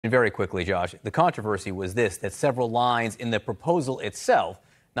Very quickly, Josh, the controversy was this, that several lines in the proposal itself,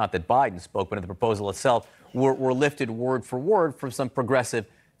 not that Biden spoke, but in the proposal itself, were lifted word for word from some progressive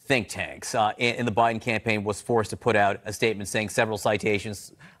think tanks. In the Biden campaign was forced to put out a statement saying several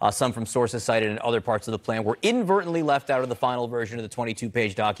citations, some from sources cited in other parts of the plan, were inadvertently left out of the final version of the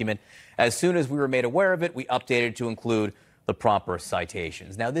 22-page document. As soon as we were made aware of it, we updated to include the proper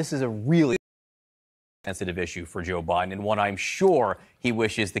citations. Now, this is a really sensitive issue for Joe Biden, and one I'm sure he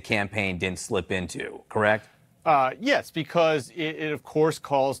wishes the campaign didn't slip into, correct? Yes, because it, of course,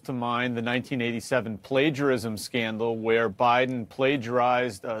 calls to mind the 1987 plagiarism scandal where Biden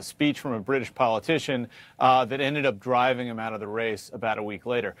plagiarized a speech from a British politician that ended up driving him out of the race about a week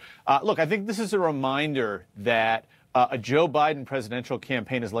later. Look, I think this is a reminder that a Joe Biden presidential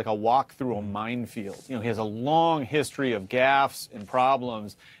campaign is like a walk through a minefield. You know, he has a long history of gaffes and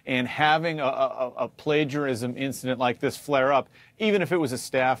problems, and having a plagiarism incident like this flare up, even if it was a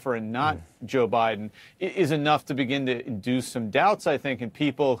staffer and not Joe Biden, is enough to begin to induce some doubts, I think, in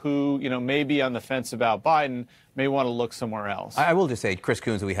people who, you know, may be on the fence about Biden, may want to look somewhere else. I will just say, Chris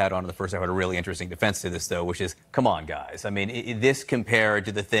Coons, who we had on in the first hour, had a really interesting defense to this, though, which is, come on, guys. I mean, this compared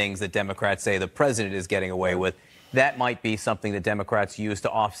to the things that Democrats say the president is getting away with, that might be something that Democrats use to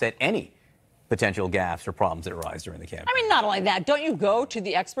offset any potential gaffes or problems that arise during the campaign. I mean, not only that, don't you go to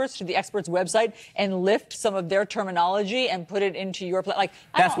the experts' website and lift some of their terminology and put it into your plan? Like,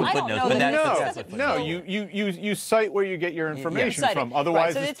 that's I don't know. No, you cite where you get your information from.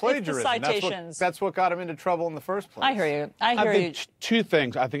 Otherwise, right, so it's plagiarism. That's what got him into trouble in the first place. I hear you. I think two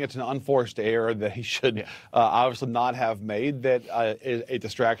things. I think it's an unforced error that he should obviously not have made that is a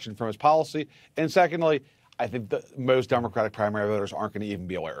distraction from his policy. And secondly, I think that most Democratic primary voters aren't going to even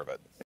be aware of it.